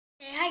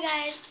Hi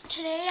guys,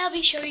 today I'll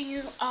be showing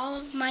you all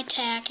of my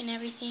tack and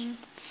everything.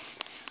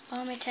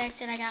 All my tack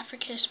that I got for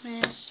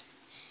Christmas.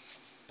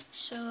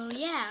 So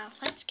yeah,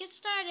 let's get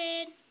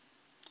started.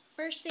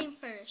 First thing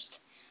first,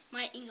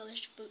 my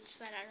English boots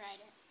that I ride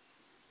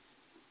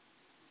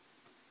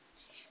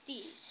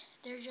in.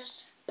 They're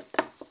just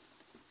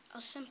a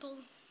simple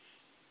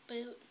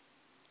boot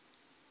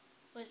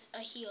with a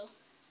heel.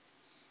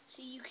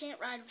 See, you can't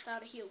ride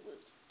without a heel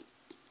boot.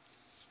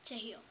 It's a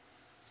heel.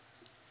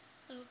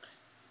 Look.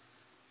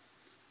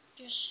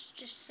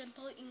 Just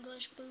simple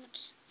English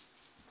boots.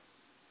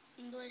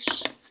 English.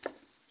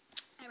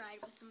 I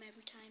ride with them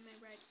every time I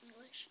ride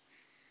English.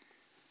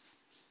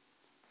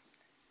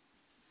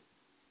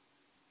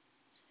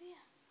 So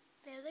yeah,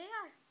 there they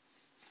are.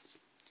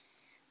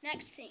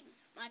 Next thing,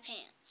 my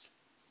pants.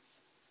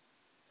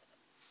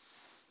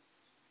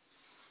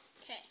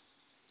 Okay,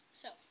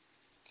 so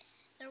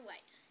they're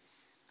white.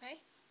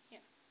 Okay,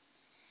 here.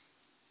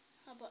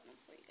 I'll button them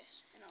for you guys,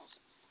 and also.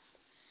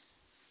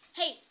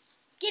 Hey,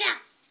 get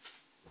out!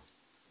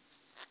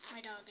 My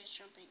dog is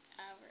jumping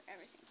over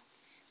everything.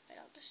 My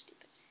dog is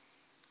stupid.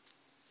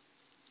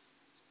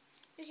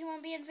 If you want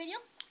to be in the video,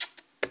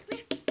 come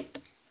here.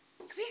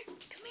 Come here.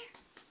 Come here.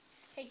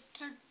 Hey,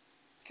 turn.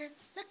 Turn.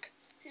 Look.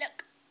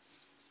 Look.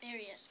 There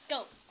he is.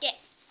 Go. Get.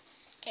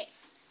 Okay.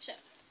 So,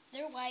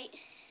 they're white.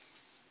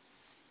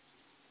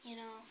 You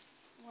know,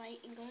 white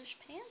English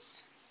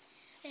pants.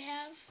 They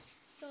have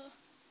the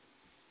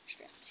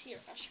straps. Here,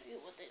 I'll show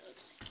you what they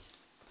look like.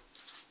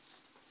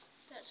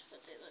 That's what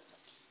they look like.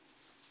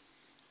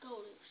 Go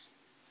loose.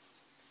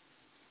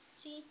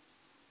 See?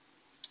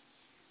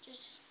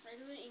 Just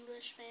regular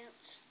English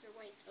pants. They're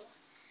white though.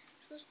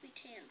 They're supposed to be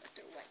tan, but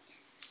they're white.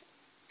 So,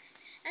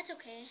 that's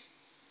okay.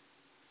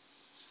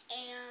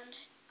 And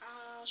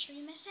I'll show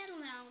you my saddle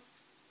now.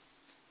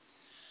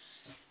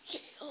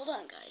 Okay, hold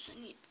on guys.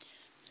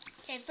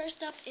 Okay,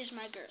 first up is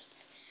my girth.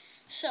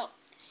 So,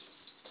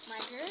 my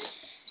girth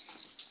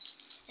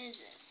is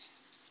this.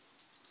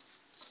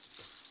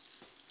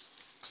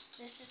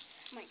 This is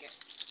my girth.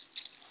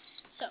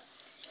 So,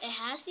 it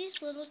has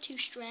these little two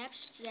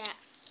straps that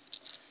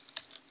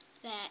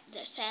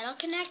the saddle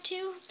connect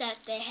to,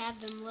 that they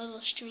have them little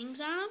strings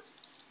on.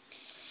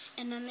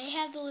 And then they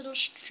have the little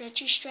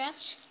stretchy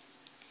straps.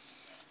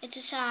 It's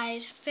a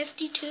size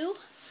 52.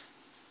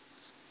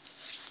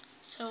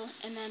 So,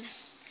 and then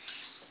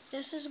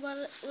this is what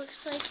it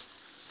looks like.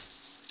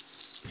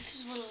 This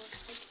is what it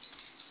looks like.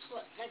 This is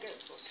what my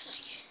girth looks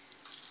like.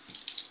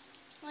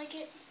 Like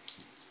it?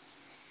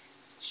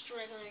 Just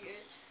regular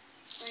girth.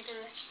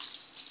 Regular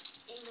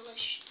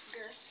English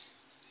girth.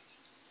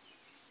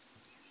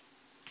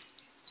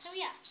 So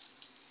yeah.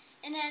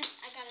 And then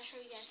I gotta show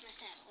you guys my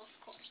saddle, of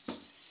course.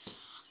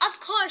 Of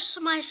course,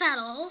 my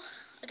saddle.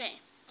 Okay.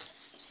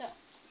 So,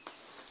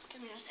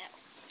 give me your saddle.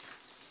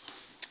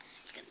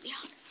 It's gonna be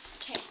hard.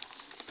 Okay.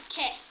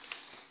 Okay.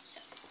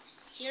 So,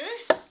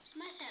 here's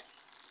my saddle.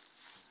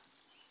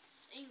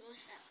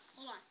 English saddle.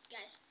 Hold on,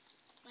 guys.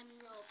 Let me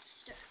roll up the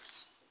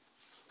stirrups.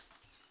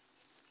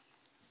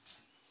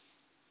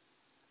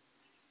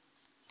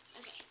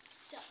 Okay.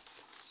 So,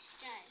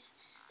 guys,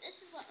 this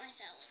is what my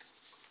saddle looks like.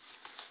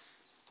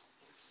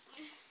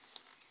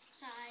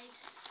 Sides.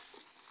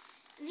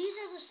 And these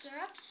are the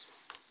stirrups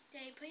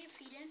that you put your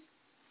feet in.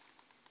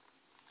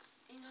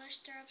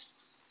 English stirrups.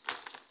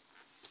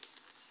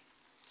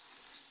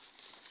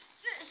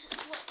 This is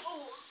what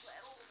old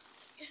saddle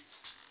looks like.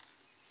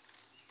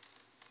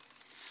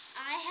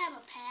 I have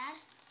a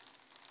pad.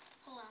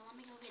 Hold on, let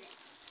me go get it.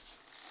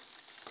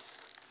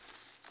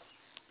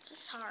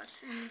 It's hard.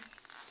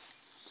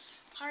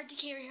 Hard to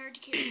carry, hard to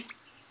carry.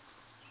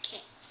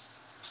 Okay.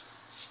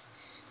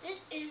 This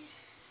is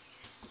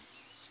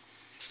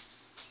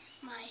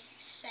my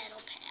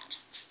saddle pad.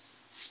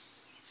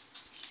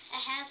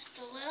 It has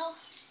the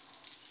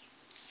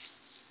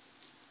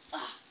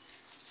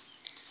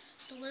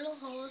little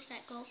holes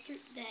that go through,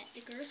 that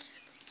the girth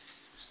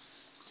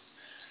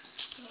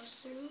goes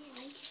through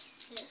like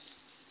this.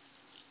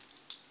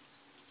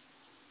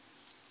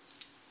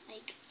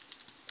 Like,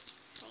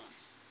 hold on.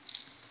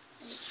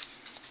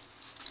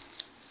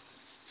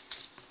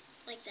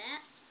 Like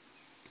that.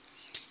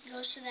 It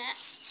goes to that.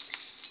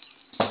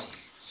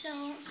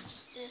 So,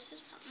 this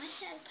is what my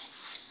saddle pad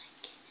looks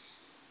like.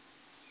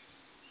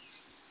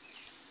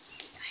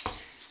 Okay,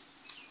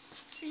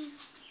 guys.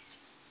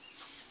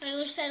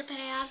 Regular saddle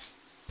pad.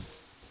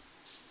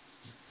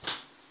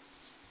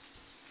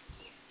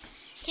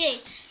 Okay.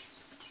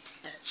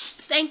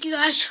 Thank you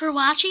guys for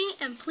watching,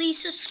 and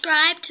please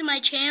subscribe to my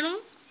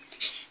channel.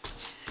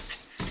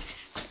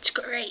 It's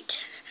great.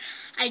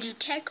 I do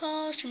tech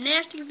hauls,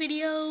 gymnastic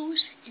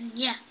videos, and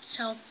yeah,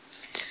 so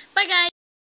bye guys.